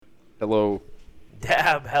Hello.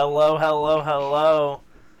 Dab, hello.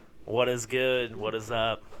 What is good? What is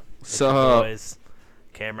up? It's your Sup? boys,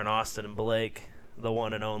 Cameron, Austin, and Blake, the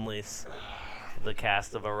one and onlys, the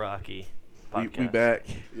cast of Iraqi podcast. We back.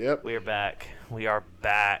 Yep. We are back. We are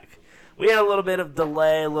back. We had a little bit of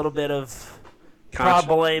delay, a little bit of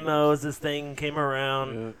problemos. This thing came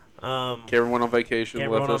around. Cameron went on vacation.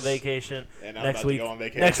 Cameron left went on us. vacation. And I'm Next about week, to go on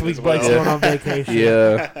vacation next week, as well. Blake's going on vacation.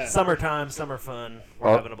 Yeah. Summertime, summer fun.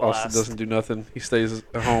 We're having a blast. Austin doesn't do nothing. He stays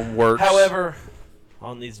at home, works. However,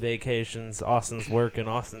 on these vacations, Austin's working,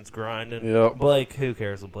 Austin's grinding. Yep. Blake, who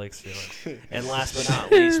cares what Blake's doing? And last but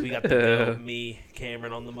not least, we got to go me,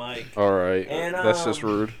 Cameron, on the mic. All right. And, That's just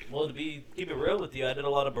rude. Well, keep it real with you, I did a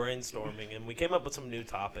lot of brainstorming, and we came up with some new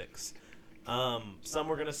topics. Some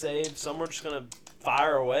we're gonna save, some we're just gonna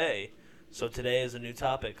fire away. So today is a new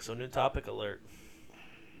topic. So new topic alert.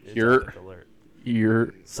 New topic alert.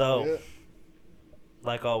 So, Yeah.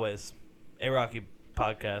 like always, Iraqi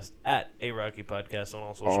Podcast at Iraqi Podcast on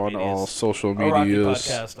all social On medias. all social Iraqi medias.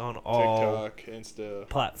 Podcast on all TikTok, Insta,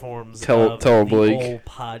 platforms. Tell of Blake. the whole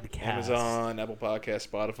podcast. Amazon, Apple Podcast,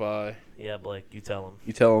 Spotify. Yeah, Blake, you tell him.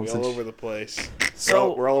 You tell him. We're all over the place.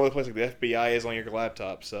 So we're all over the place like the FBI is on your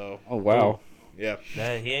laptop. So Oh, wow. yeah.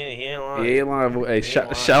 nah, he ain't lying. He ain't lying. Hey, ain't shout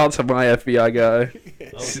lying. out to my FBI guy.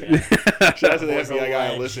 Okay. Shout out to the Was a FBI guy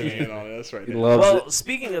legend. listening in on us right He now. loves Well, it.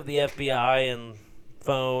 speaking of the FBI and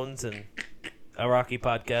phones and Iraqi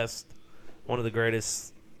Podcast, one of the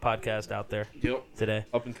greatest podcasts out there Yep. today.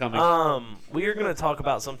 Up and coming. We are going to talk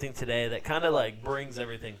about something today that kind of like brings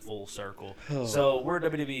everything full circle. Oh. So we're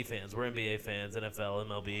WWE fans, we're NBA fans, NFL,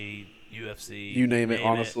 MLB, UFC. You name it,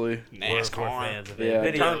 honestly. We're fans of it. Yeah.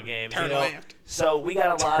 Video games. You know? So we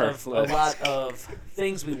got a Turn lot of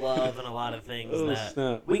things we love and a lot of things Oh, that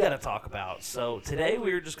snap. we got to talk about. So today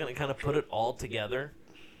we are just going to kind of put it all together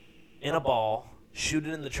in a ball, shoot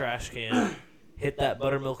it in the trash can, hit that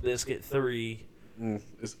buttermilk biscuit 3,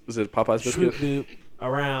 Is it Popeye's swoop biscuit? doop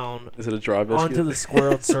around Is it a dry biscuit? onto the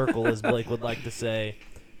squared circle, as Blake would like to say.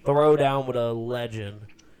 Throw down with a legend.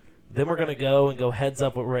 Then we're gonna go heads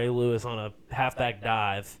up with Ray Lewis on a halfback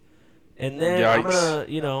dive, and then I'm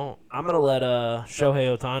gonna let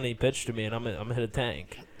Shohei Ohtani pitch to me, and I'm gonna hit a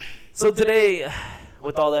tank. So today,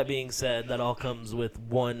 with all that being said, that all comes with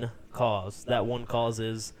one cause. That one cause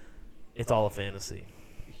is it's all a fantasy.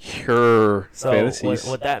 Pure So fantasies.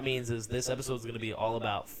 what that means is this episode is going to be all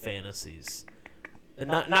about fantasies, and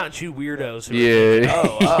not you weirdos. Who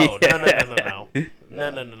Yeah. are thinking,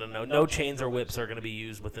 no chains or whips are going to be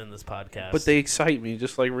used within this podcast. But they excite me,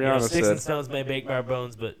 just like You know, Rihanna sticks and said. stones may break my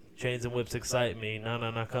bones, but chains and whips excite me.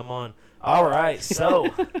 No, come on. All right, so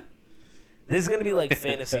this is going to be like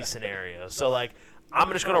fantasy scenarios. So like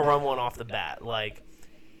I'm just going to run one off the bat. Like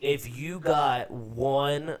if you got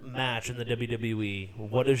one match in the WWE,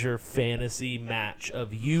 what is your fantasy match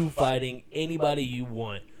of you fighting anybody you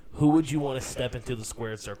want? Who would you want to step into the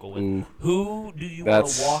squared circle with? Ooh. Who do you want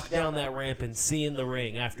That's- to walk down that ramp and see in the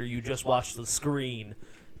ring after you just watched the screen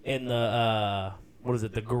in the what is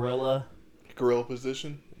it? The gorilla, Gorilla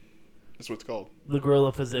position. That's what it's called. the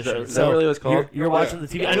gorilla position. Is that really what it's called? You're watching Yeah.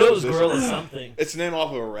 the TV. I know it was Gorilla gorilla position. something. It's named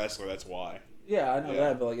off of a wrestler. That's why. Yeah, I know Yeah.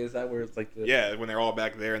 that, but like, is that where it's like the... Yeah, when they're all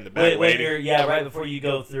back there in the back Wait, waiting. right before you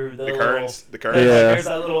go through The little- curtains. The There's, curtains. Yeah. there's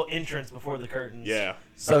that little entrance before the curtains. Yeah.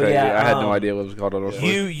 So Okay, yeah, I had no idea what it was called.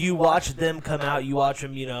 Honestly. You watch them come out. You watch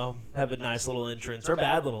them, have a nice little entrance or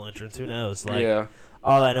bad little entrance. Who knows? Like, Yeah.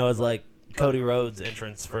 all I know is like Cody Rhodes'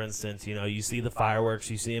 entrance, for instance. You see the fireworks.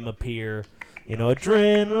 You see him appear.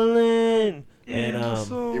 Adrenaline. And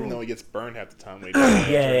Even though he gets burned half the time when he does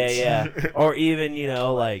the entrance. yeah. Or even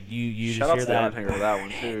like you Shout out just to hear the that. Undertaker for that one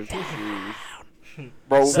too. Jeez.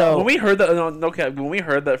 Bro, So- when we heard that, no cap, when we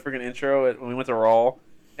heard that freaking intro when we went to Raw,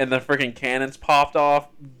 and the freaking cannons popped off,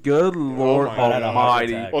 good Lord my God.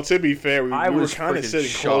 Almighty! attack. Well, to be fair, we I were was kind of freaking sitting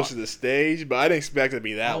shocked. close to the stage, but I didn't expect it to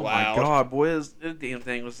be that Oh loud. my God, boys! The damn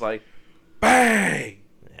thing was like, bang!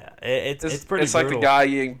 Yeah, it's pretty. It's like the brutal. guy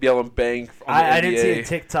yelling bang. On the I did see NBA. a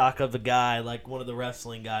TikTok of the guy, like one of the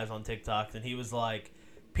wrestling guys on TikTok, and he was like,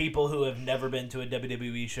 people who have never been to a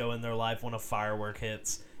WWE show in their life when a firework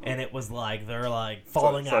hits, and it was like they're like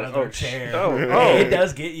falling it's out like, of their oh, chair. oh, It oh.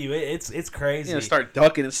 does get you. It's crazy. Start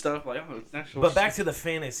ducking and stuff like, oh, it's actual. But back to the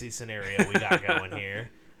fantasy scenario we got going here.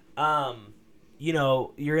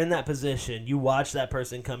 You're in that position. You watch that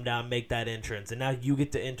person come down, make that entrance, and now you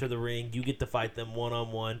get to enter the ring. You get to fight them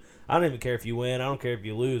one-on-one. I don't even care if you win. I don't care if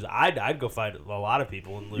you lose. I'd go fight a lot of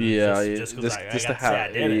people and lose. just because I got to say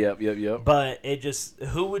I did it. Yep. But it just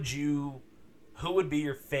who would be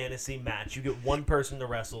your fantasy match? You get one person to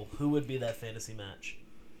wrestle. Who would be that fantasy match?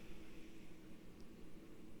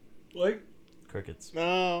 Like, Crickets.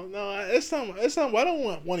 No, it's time. Why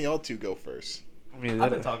don't one of y'all two go first? I mean,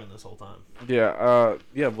 I've been talking this whole time. Yeah.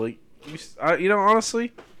 Yeah. Blake.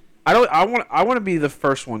 Honestly, I want to be the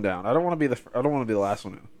first one down. I don't want to be I don't want to be the last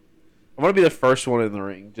one in. I want to be the first one in the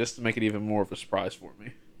ring, just to make it even more of a surprise for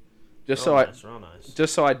me. Just so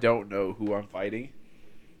I don't know who I'm fighting.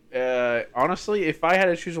 Honestly, if I had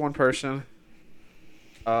to choose one person,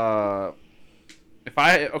 I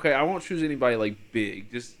won't choose anybody like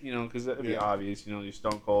big, just because that'd be obvious. Your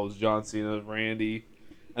Stone Colds, John Cena, Randy.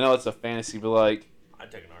 I know it's a fantasy, but like,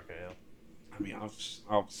 I'd take an RKO. I mean,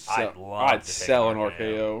 I'd sell an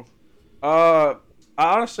RKO.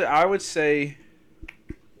 Honestly, I would say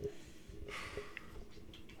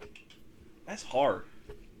that's hard.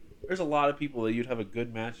 There's a lot of people that you'd have a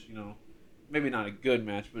good match, maybe not a good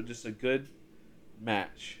match, but just a good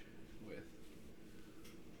match with.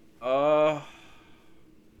 Man,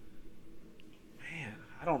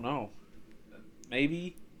 I don't know.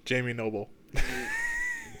 Maybe Jamie Noble.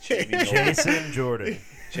 Jason Jordan.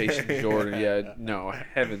 Jason Jordan, yeah. No,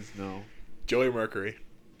 heavens no. Joey Mercury.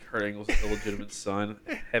 Kurt Angle's illegitimate son.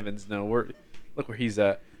 Heavens no. Look where he's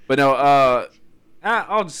at. But no,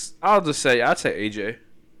 I'll just say I'd say AJ.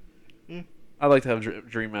 I'd like to have a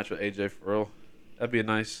dream match with AJ for real. That'd be a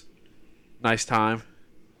nice time.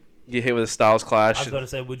 Get hit with a Styles Clash. I was going to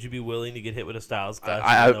say, would you be willing to get hit with a Styles Clash?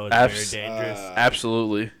 I know it's very dangerous.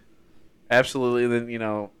 Absolutely. And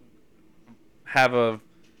then have a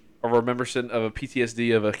remembrance of a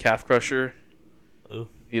PTSD of a calf crusher. Ooh.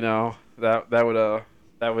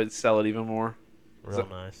 That would sell it even more. Real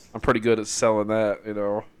nice. I'm pretty good at selling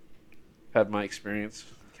that. Had my experience.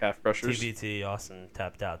 Calf crushers. TBT, Austin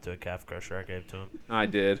tapped out to a calf crusher I gave to him. I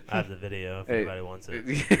did. I have the video if anybody wants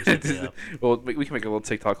it. Well, we can make a little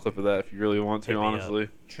TikTok clip of that if you really want to, honestly.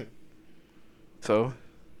 So,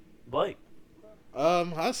 Blake.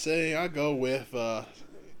 I say I go with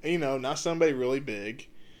not somebody really big,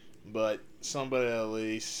 but somebody at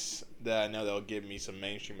least that I know that'll give me some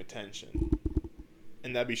mainstream attention,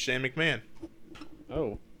 and that'd be Shane McMahon.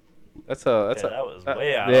 Oh. That was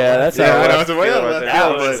way out. Yeah, of that's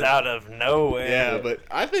out was out of nowhere. Yeah, but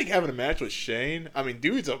I think having a match with Shane, I mean,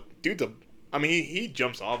 dude's a. I mean, he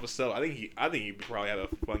jumps off of stuff. I think he'd probably have a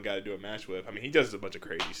fun guy to do a match with. I mean, he does a bunch of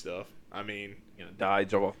crazy stuff. I mean, die,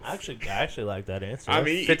 jump off. I actually like that answer. I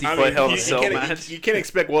mean, 50-foot Hell in a Cell match. You can't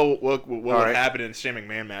expect what would happen in a Shane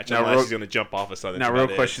McMahon match unless he's going to jump off of something. Now, real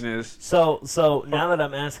question is. So now that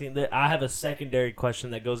I'm asking that, I have a secondary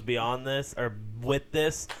question that goes beyond this or with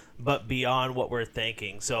this, but beyond what we're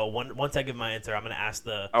thinking. So once I give my answer, I'm going to ask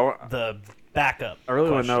the backup. I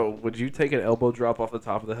really want to know: would you take an elbow drop off the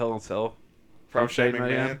top of the Hell in a Cell from Shane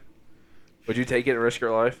McMahon? Would you take it and risk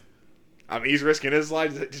your life? I mean, he's risking his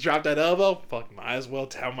life to drop that elbow. Fuck, might as well.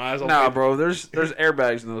 Nah, bro. There's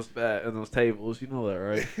airbags in those tables. You know that,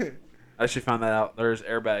 right? I actually found that out. There's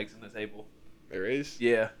airbags in the table. There is?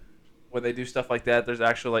 Yeah. When they do stuff like that, there's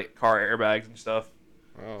actually like car airbags and stuff.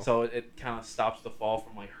 Oh. So it kind of stops the fall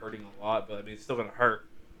from like hurting a lot, but I mean it's still gonna hurt.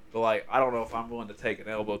 But like I don't know if I'm willing to take an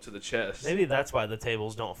elbow to the chest. Maybe that's why the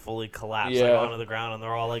tables don't fully collapse onto the ground and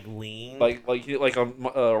they're all like lean. Like on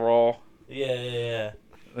Raw. Yeah.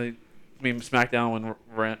 Like, I mean SmackDown when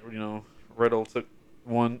Riddle took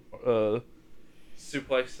one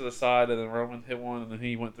suplex to the side and then Roman hit one and then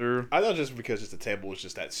he went through. I thought just because the table was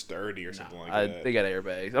just that sturdy or something like that. They got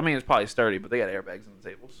airbags. I mean it's probably sturdy, but they got airbags in the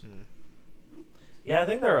tables. Yeah, I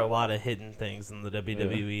think there are a lot of hidden things in the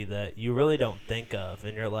WWE that you really don't think of,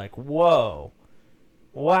 and you're like, whoa,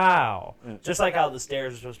 wow. Yeah. Just like how the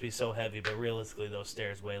stairs are supposed to be so heavy, but realistically those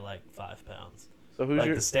stairs weigh like 5 pounds. So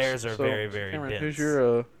the stairs are very, very Cameron, dense. Who's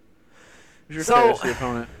your fantasy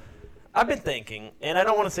opponent? I've been thinking, and I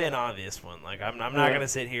don't want to say an obvious one. Like I'm not going to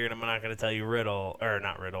sit here and I'm not going to tell you Riddle, or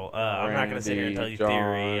not Riddle. I'm not going to sit here and tell you John.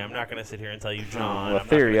 Theory. I'm not going to sit here and tell you John. I'm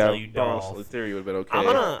Theory, not going to tell you Dolph. Honestly, Theory would have been okay.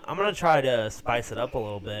 I'm gonna try to spice it up a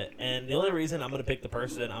little bit, and the only reason I'm gonna pick the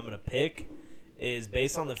person I'm gonna pick is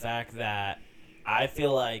based on the fact that I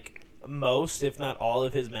feel like most, if not all,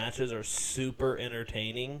 of his matches are super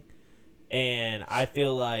entertaining, and I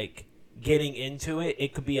feel like getting into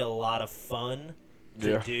it could be a lot of fun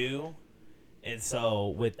to do. And so,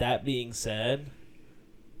 with that being said,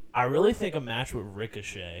 I really think a match with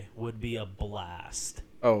Ricochet would be a blast.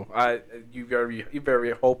 Oh, you better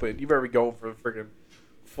be hoping. You better be going for a freaking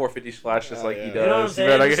 450 splash just like he does. You know what I'm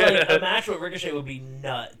saying? Like, a match with Ricochet would be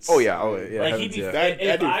nuts. Oh yeah. Like he'd be.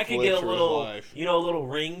 If I could get a little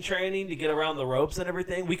ring training to get around the ropes and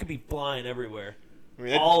everything, we could be flying everywhere,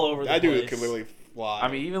 all over the place. That dude could literally fly. I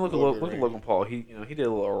mean, even look at Logan Paul. He did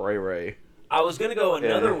a little Ray. I was gonna go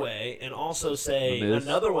another way and also say Miz.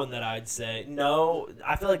 another one that I'd say. No,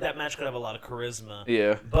 I feel like that match could have a lot of charisma.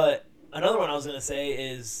 Yeah. But another one I was gonna say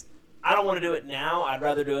is I don't want to do it now. I'd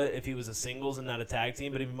rather do it if he was a singles and not a tag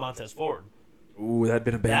team. But even Montez Ford, Ooh, that'd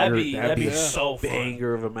been a banger. that'd be a so fun.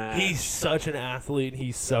 banger of a match. He's such an athlete. And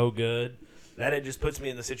he's so good that it just puts me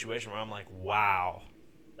in the situation where I'm like, wow,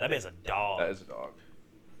 that man's a dog. That is a dog.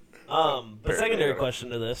 But Fair, secondary fair. question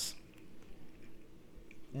to this.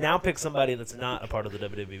 Now pick somebody that's not a part of the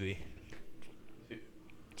WWE.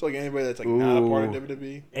 It's like anybody that's like not a part of Ooh.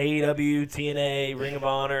 WWE. AEW, TNA, Ring of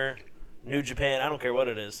Honor, New Japan. I don't care what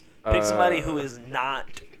it is. Pick somebody who is not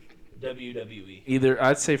WWE. Either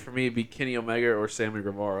I'd say for me it'd be Kenny Omega or Sammy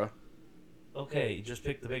Guevara. Okay, just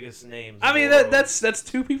pick the biggest names. I in mean the world. that's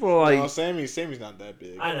two people like No, Sammy's not that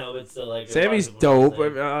big. I know, but still like. Sammy's a lot of dope.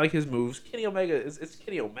 people say I like his moves. Kenny Omega it's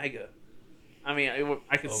Kenny Omega. I mean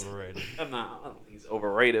I could. Overrated. I don't think he's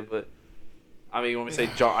overrated, but I mean you want me to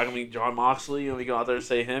say John Moxley? You want me to go out there and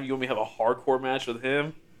say him? You want me to have a hardcore match with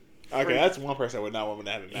him? Okay, that's one person I would not want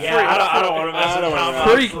to have a match. Yeah, I don't want to mess I with don't John wanna-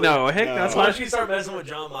 Moxley. Freak no, heck No. that's Once why. you start messing with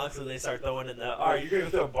John Moxley, they start throwing in the. All right, you're gonna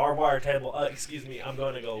throw a barbed wire table. Excuse me, I'm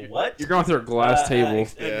going to go. What? You're going through a glass table.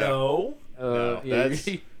 Yeah. No. No, Yeah, that's-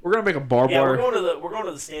 we're gonna make a barbed Yeah, wire. we're going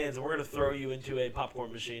to the stands and we're gonna throw you into a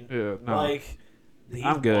popcorn machine. Yeah, no. Like, he's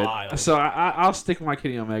I'm good. wild. So I'll stick with my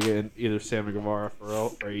Kenny Omega and either Sammy Guevara for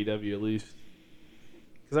AEW at least.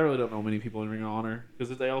 Because I really don't know many people in Ring of Honor.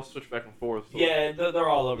 Because they all switch back and forth. So. Yeah, they're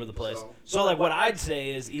all over the place. So- So, like, what I'd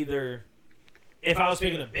say is either, if I was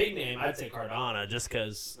picking a big name, I'd say Cardona, just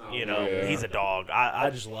because, yeah. he's a dog. I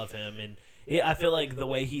just love him. And I feel like the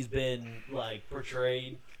way he's been, like,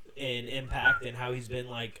 portrayed in Impact and how he's been,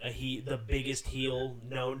 like, the biggest heel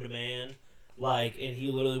known to man. Like, and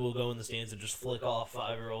he literally will go in the stands and just flick off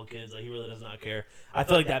 5-year-old kids. Like, he really does not care. I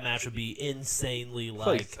feel like that match would be insanely, I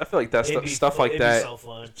feel like that it'd be stuff fu- like it'd be that. so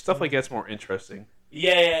fun. Stuff like that's more interesting.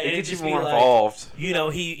 Yeah, It it'd gets you just be more like, involved.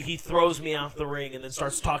 he throws me out the ring and then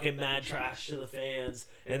starts talking mad trash to the fans,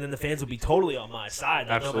 and then the fans will be totally on my side,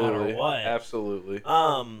 like, no Absolutely. matter what. Absolutely.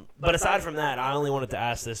 But aside from that, I only wanted to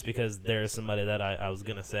ask this because there's somebody that I was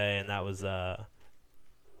gonna say, and that was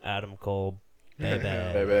Adam Cole, baby,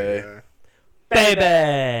 Baby.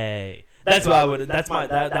 baby. That's what I would.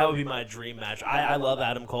 That would be my dream match. I love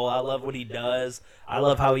Adam Cole. I love what he does. I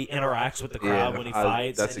love how he interacts with the crowd Yeah, when he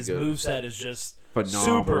fights. that's And his a good- moveset is just Phenomenal.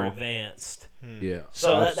 super advanced. Yeah.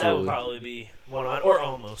 So that would absolutely. probably be one of mine, or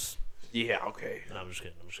almost. Yeah, okay. No, I'm just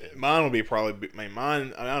kidding. Mine would be probably.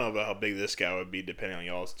 Mine. I don't know about how big this guy would be, depending on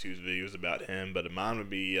y'all's two's videos about him. But mine would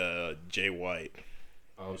be Jay White.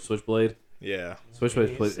 Oh, Switchblade? Yeah, Switchblade.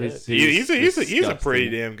 He's he's a pretty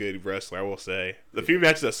disgusting. damn good wrestler. I will say. The few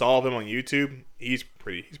matches I saw of him on YouTube, he's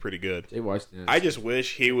pretty good. Jay White's I just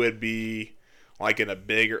wish he would be like in a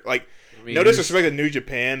bigger like. I mean, No disrespect to New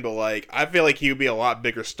Japan, but like I feel like he would be a lot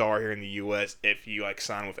bigger star here in the U.S. if he like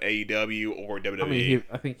signed with AEW or WWE.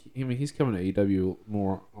 I mean, he's coming to AEW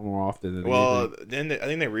more often than Well, anything. then I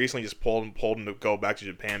think they recently just pulled him to go back to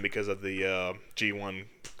Japan because of the G1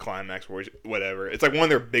 Climax, or whatever. It's like one of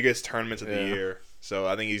their biggest tournaments of the Yeah. year. So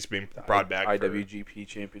I think he's been brought back. for- IWGP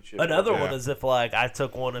Championship. Another Yeah. one is if like I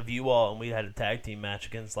took one of you all and we had a tag team match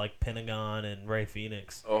against like Pentagon and Ray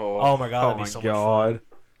Phoenix. Oh my God, that'd be so much fun.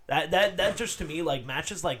 That just to me like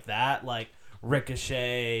matches like that, like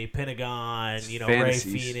Ricochet, Pentagon, Ray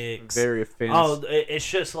Phoenix. Very fantasy. Oh, it's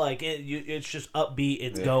just like it's just upbeat.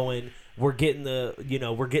 It's going. We're getting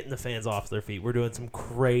the fans off their feet. We're doing some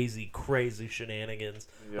crazy shenanigans.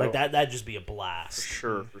 Yep. Like that'd just be a blast.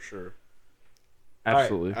 for sure. All right.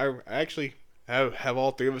 Absolutely. I actually have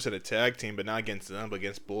all three of us in a tag team, but not against them, but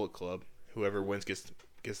against Bullet Club. Whoever wins gets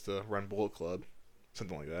to run Bullet Club,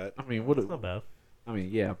 something like that. I mean, what? It's not bad. I mean,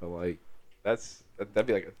 yeah, but like, that'd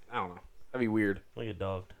be like I don't know. That'd be weird. We get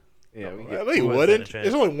dogged. Yeah, we I get, mean, who wins wouldn't. that chance?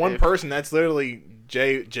 There's only one If- person. That's literally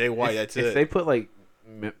Jay White. That's if it. they put like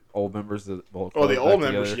old members of the Bullet Oh, Club the back old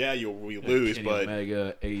members, together, yeah, we like lose, Kenny but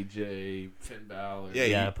Omega, AJ, Finn Balor. Yeah,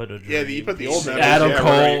 Yeah, you- put a yeah, dream. you put the old members. Adam yeah,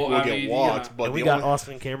 Cole, we'll I get mean, walked. yeah. But And we the got only,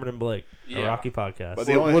 Austin Cameron and Blake, a Yeah. Rocky podcast. But What,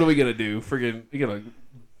 the only- what are we gonna do? Friggin', you gonna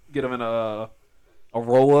get them in a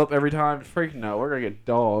roll up every time? Freaking no, we're gonna get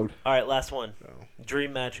dogged. All right, last one. No.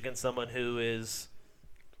 Dream match against someone who is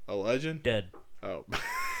a legend. dead. Oh,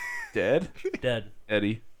 Dead? Dead.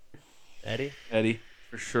 Eddie Eddie.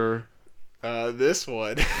 for sure. this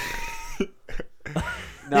one.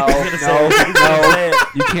 No, He's gonna say no, it. He's gonna say no.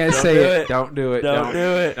 it. You can't Don't say do it. it. Don't do it. Don't do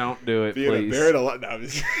it. Don't do it, Being a please. buried alive. No, I'm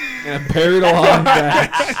just- In a buried alive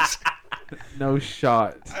match. No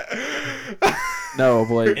shot. No,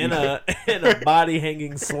 Blake. In a body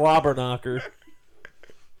hanging slobber knocker.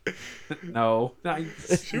 No. No.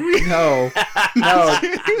 Should we? No.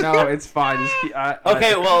 No. It's fine. Just keep,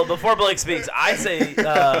 Okay, well, before Blake speaks, I say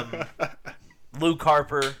Luke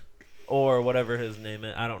Harper or whatever his name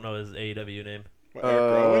is. I don't know his AEW name. What, Eric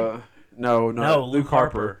Rowan? No. Luke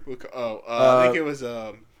Harper. I think it was.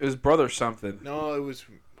 It was brother something. No, it was.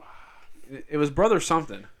 It was brother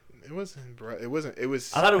something. It wasn't. It wasn't. It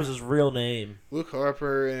was. I thought it was his real name. Luke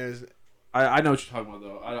Harper and his. I know what you're talking about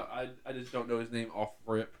though. I just don't know his name off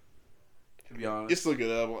rip. To be honest. Just look it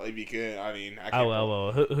up if you could. I mean, I can't. Oh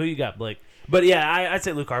well. Who you got, Blake? But yeah, I'd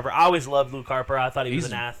say Luke Harper. I always loved Luke Harper. I thought he was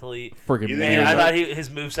an athlete. Freaking You man. think And I thought his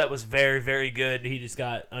moveset was very, very good. He just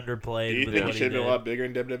got underplayed. Do you with think what he should have been did. a lot bigger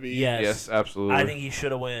in WWE? Yes, absolutely. I think he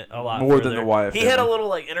should have went a lot More further. than the Wyatt He had a family. little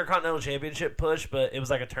like Intercontinental Championship push, but it was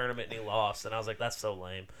like a tournament and he lost. And I was like, that's so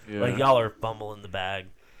lame. Yeah. Like y'all are fumbling the bag.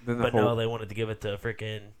 Then the But whole, no, they wanted to give it to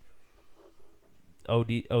freaking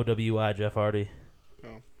OWI Jeff Hardy. I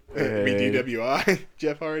mean, DWI,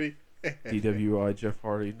 Jeff Hardy. DWI Jeff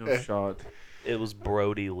Hardy, no shot. It was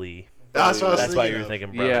Brody Lee. That's what I was That's why thinking you're of.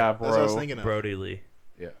 thinking Brody. Yeah, That's what I was bro. thinking of. Brody Lee.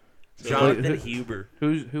 Yeah. Jonathan Who- Huber.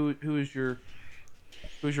 Who is your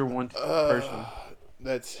one person?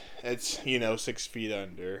 That's 6 feet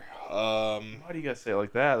under. Why do you gotta say it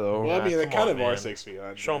like that though? Well, I mean, they come kind on, of are man. 6 feet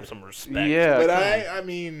under. Show him some respect. Yeah.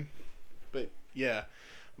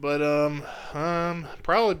 But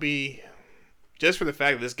probably be just for the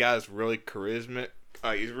fact that this guy is really charismatic.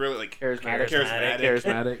 He's really like Charismatic.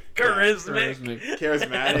 charismatic.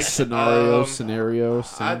 Charismatic. Scenario.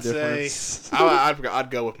 I'd say I'd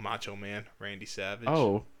go with Macho Man Randy Savage.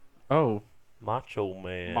 Oh, Macho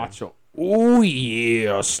Man. macho. Oh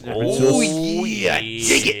yeah, snap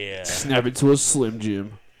yeah. snap it to a Slim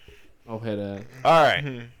Jim. Oh head at. All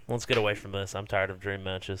right. Let's get away from this. I'm tired of dream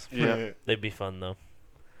matches. Yeah. They'd be fun, though.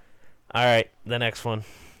 All right. The next one.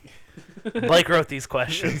 Blake wrote these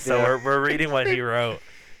questions, so we're reading what he wrote.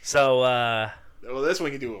 So, Well, this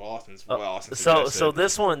one you can do with Austin's. so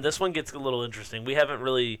this one gets a little interesting. We haven't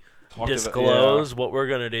really Talked disclosed what we're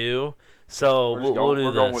gonna do. So we'll do we're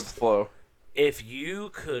this. going with the flow. If you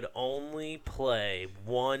could only play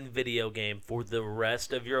one video game for the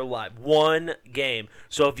rest of your life, one game.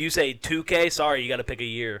 So if you say 2K, sorry, you got to pick a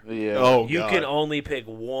year. Yeah. Oh, You God. can only pick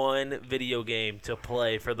one video game to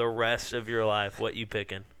play for the rest of your life. What you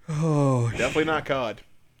picking? Oh. Definitely not COD.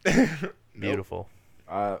 Beautiful.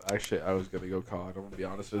 I was gonna go COD. I'm gonna be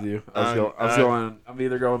honest with you. Um, I'm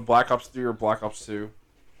either going Black Ops 3 or Black Ops 2.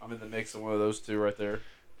 I'm in the mix of one of those two right there.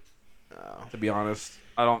 Oh. To be honest,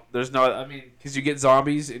 because you get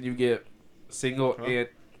zombies and you get single and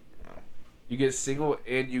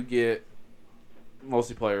you get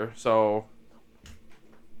multiplayer. So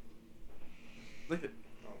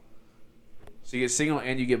you get single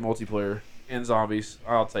and you get multiplayer and zombies.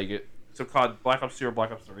 I'll take it. So COD, Black Ops 2 or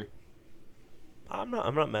Black Ops 3. I'm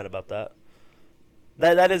not mad about that.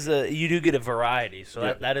 That is you do get a variety, so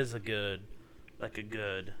Yep. that is a good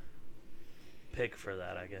pick for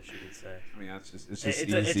that, I guess you could say. I mean, it's just It's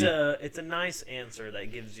easy. a nice answer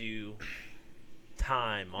that gives you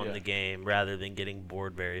time on Yeah. the game rather than getting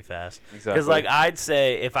bored very fast. Exactly. Because like I'd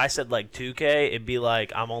say if I said like 2K, it'd be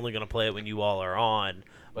like I'm only gonna play it when you all are on.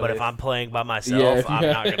 But if I'm playing by myself, if you- I'm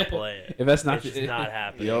not gonna play it. If that's not It's just not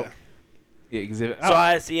happening. Yep. Yeah, because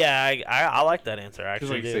I like that answer. I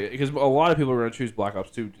actually do. because a lot of people are going to choose Black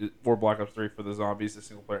Ops 2 or Black Ops 3 for the zombies, the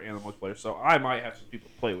single player, and the multiplayer. So I might have some people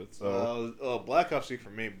to play with. So Black Ops 3 for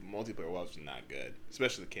me, multiplayer was not good.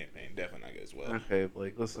 Especially the campaign. Definitely not good as well. okay,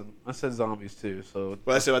 Blake, listen, I said zombies too. So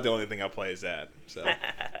But that's about the only thing I play is that.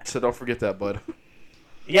 So don't forget that, bud.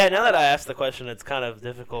 Yeah, now that I asked the question, it's kind of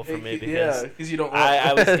difficult for me because you don't.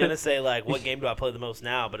 I was gonna say like, what game do I play the most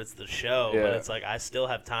now? But it's the show. Yeah. But it's like I still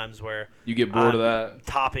have times where you get bored of that.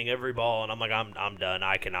 topping every ball, and I'm like, I'm done.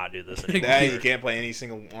 I cannot do this now anymore. you can't play any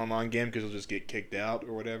single online game because you'll just get kicked out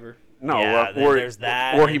or whatever. No, Yeah, then or there's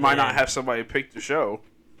that, or he and might not then- have somebody pick the show.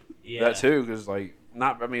 Yeah. That too, because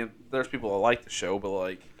there's people that like the show, but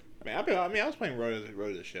like. I was playing Road to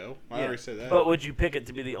the Show. I already said that. But would you pick it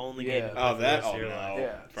to be the only game? Yeah. you play Oh, for the that? rest of Oh, your no. life?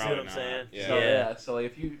 Yeah. See what I'm saying? Yeah. So yeah, so like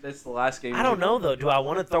if you that's the last game. I don't know though. Do I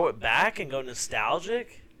want to throw it back and go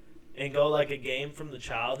nostalgic, and go like a game from the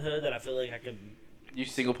childhood that I feel like I could? You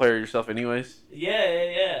single player yourself, anyways.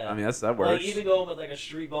 Yeah. I mean, that like works. even going with like a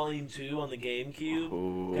Street Volume 2 on the GameCube,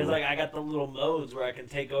 Ooh. because like I got the little modes where I can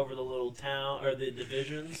take over the little town or the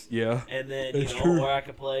divisions, Yeah. and then That's true. where I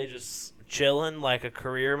could play just chilling like a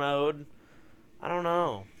career mode. I don't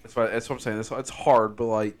know. That's what I'm saying. It's hard, but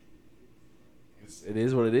like, it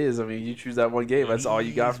is what it is. I mean, you choose that one game. That's all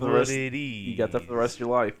you got for the rest. You got that for the rest of your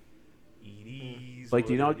life. Like,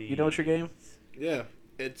 do you know what your game? Yeah.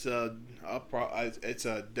 It's a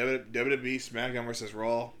WWE SmackDown versus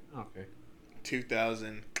Raw. Okay.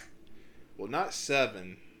 2000. Well, not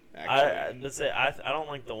 7. I don't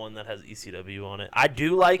like the one that has ECW on it. I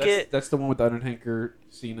do like it. That's the one with Undertaker,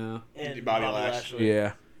 Cena, And Bobby Lashley.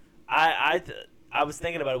 Yeah. I was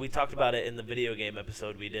thinking about it. We talked about it in the video game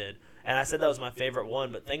episode we did, and I said that was my favorite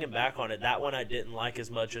one. But thinking back on it, that one I didn't like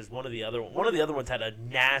as much as one of the other ones. One of the other ones had a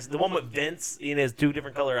nasty. The one with Vince, he has 2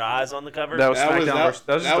 different color eyes on the cover. That was That was- SmackDown.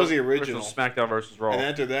 that- that was the original original. SmackDown versus Raw. And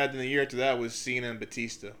after that, then the year after that was Cena and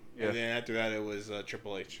Batista. Yeah. And then after that, it was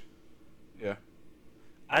Triple H. Yeah.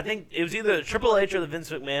 I think it was either the Triple H or the Vince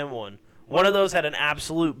McMahon one. One of those had an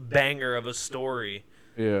absolute banger of a story,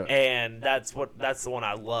 Yeah. and that's the one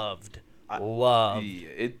I loved.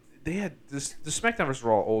 They had this. The SmackDown versus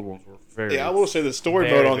Raw old ones were very. Yeah, I will say the story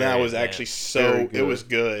Very, mode on that very was good. actually Very so. good. It was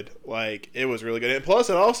good. Like, it was really good. And plus,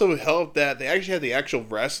 it also helped that they actually had the actual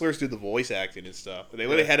wrestlers do the voice acting and stuff. They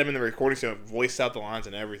literally had them in the recording so voice out the lines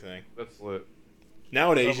and everything. That's lit.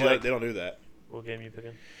 Nowadays, So, like- they don't do that. What game you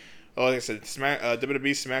picking? Oh, like I said,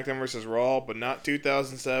 WWE SmackDown versus Raw, but not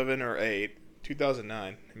 2007 or 8.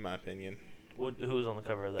 2009, in my opinion. Who was on the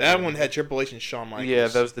cover of that? That one had Triple H and Shawn Michaels. Yeah,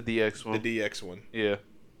 that was the DX one. the DX one. Yeah,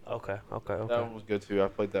 Okay. that one was good too. I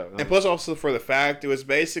played that one. And plus, also for the fact, it was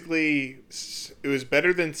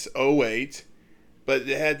better than 08, but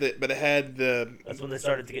it had the That's when they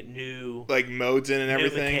started to get new. like modes in and New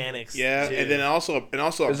everything. mechanics, Yeah, too. and then also it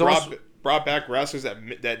There's brought, also- brought back wrestlers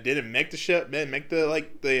that didn't make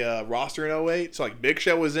the roster in 08. So like Big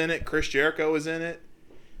Show was in it, Chris Jericho was in it.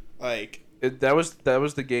 Like, That was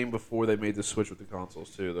the game before they made the switch with the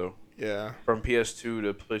consoles too, though. yeah. From PS2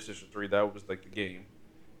 to PlayStation 3, that was like the game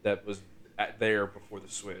that was there before the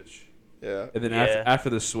switch. Yeah. And then Yeah. after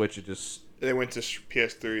the switch, it just They went to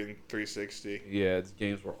PS3 and 360. the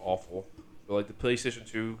games were awful. But like the PlayStation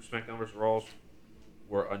 2 SmackDown vs. Raws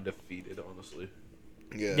were undefeated, honestly.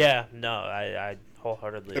 Yeah. Yeah, no, I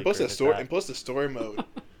wholeheartedly. And plus agree the with story, that. and plus the story mode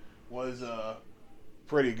was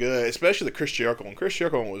pretty good, especially the Chris Jericho one. Chris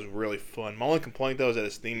Jericho one was really fun. My only complaint though is that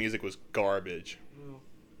his theme music was garbage.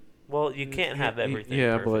 Well, you can't have everything.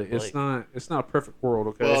 Yeah, perfect, but it's like- not a perfect world,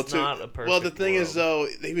 okay? Well, It's not a perfect well, the thing is world.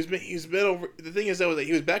 though, he's been over. The thing is though that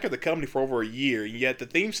he was back at the company for over a year, yet the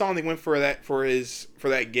theme song they went for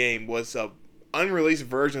that game was unreleased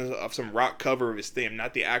version of some rock cover of his theme,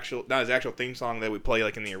 not his actual theme song that we play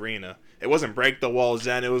like in the arena. It wasn't Break the Walls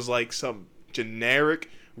Down. It was like some generic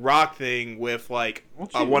rock thing with like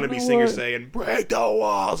Won't a you- wannabe you know singer what? saying "Break the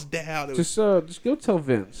walls down." It was, Just go tell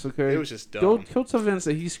Vince, okay? it was just dumb. Go tell Vince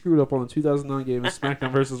that he screwed up on the 2009 game of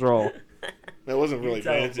SmackDown vs. Raw. It wasn't You really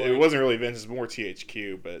tell him, Vince. It Blake. wasn't really Vince. It's more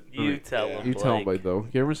THQ, but You tell Yeah. him. You tell him, Blake. though.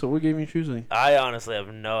 Cameron, so what game are you choosing? I honestly have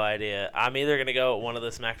no idea. I'm either gonna go with one of the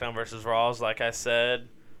SmackDown versus Raws, like I said,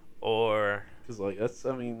 or Because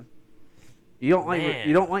you don't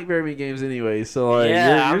Man. like very many games anyway. So like,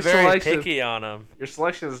 yeah, your I'm very selection, picky on them. Your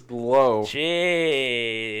selection is low.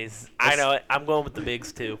 Jeez, I know it. I'm going with the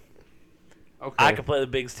Bigs too. Okay. I could play the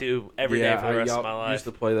Bigs too every day for the rest of my life. used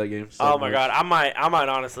to play that game. So Oh my much. god, I might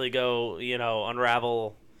honestly go,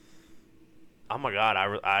 unravel. Oh my god,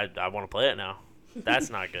 I want to play it now. That's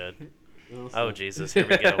not good. Oh Jesus, here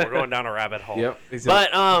we go. We're going down a rabbit hole. Yep. Exactly.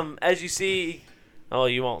 But as you see,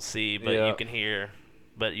 you won't see, but Yeah. you can hear,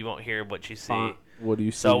 but you won't hear what you see. What do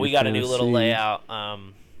you see? So we You got a can't new little see. layout.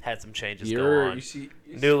 Had some changes go on. You see,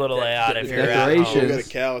 New little layout. If the you're at decorations. home. we got a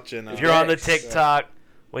couch and If you're on the decks, TikTok,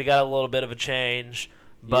 we got a little bit of a change.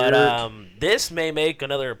 But this may make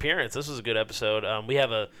another appearance. This was a good episode. We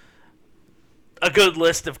have a good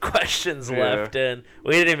list of questions Yeah. left, and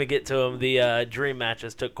we didn't even get to them. The dream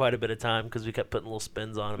matches took quite a bit of time because we kept putting little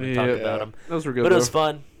spins on them and talking about them. Those were good. But it was though.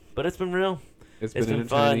 fun. But it's been real. It's It's been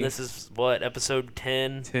fun. entertaining. This is episode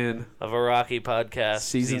 10 10. of a Rocky podcast,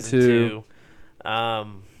 Season 2.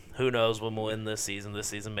 Who knows when we'll end this season? This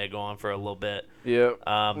season may go on for a little bit. Yep.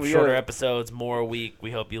 We Shorter gotta- episodes, more a week.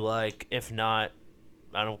 We hope you like. If not,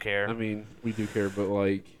 I don't care. I mean, we do care, but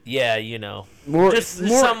like Yeah, more, just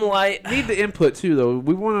more some light. need the input too, though.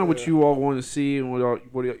 We want to know what you all want to see and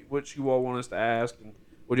what you all want us to ask and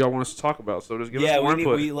what y'all want us to talk about. So just give us more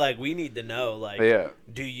input. we need to know. Like, Yeah.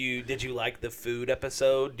 did you like the food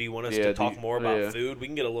episode? Do you want us Yeah, to do talk you- more about yeah. food? We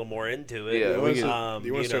can get a little more into it. Yeah, Do you we want can- to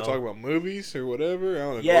you want to start talking about movies or whatever? I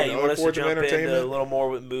don't know. Yeah, other you want us to forms of jump into a entertainment? little more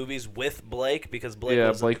with movies with Blake because Blake Yeah,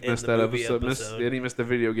 wasn't Blake in missed the that movie episode. And he missed the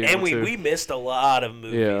video game. And one, too. we missed a lot of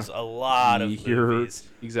movies, a lot of You're- movies.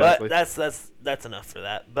 Exactly. But that's enough for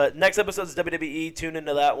that. But next episode is WWE. Tune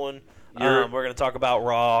into that one. You're- We're gonna talk about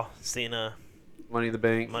Raw, Cena, Money in the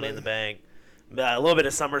Bank. Money in the Bank, a little bit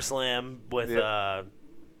of SummerSlam with Yep.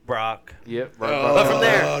 Brock. Yep. But from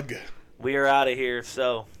there, Ugh. We are out of here.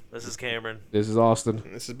 So, this is Cameron. This is Austin.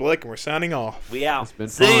 This is Blake, and we're signing off. We out. It's been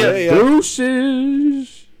See fun. ya.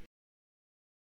 Deuces.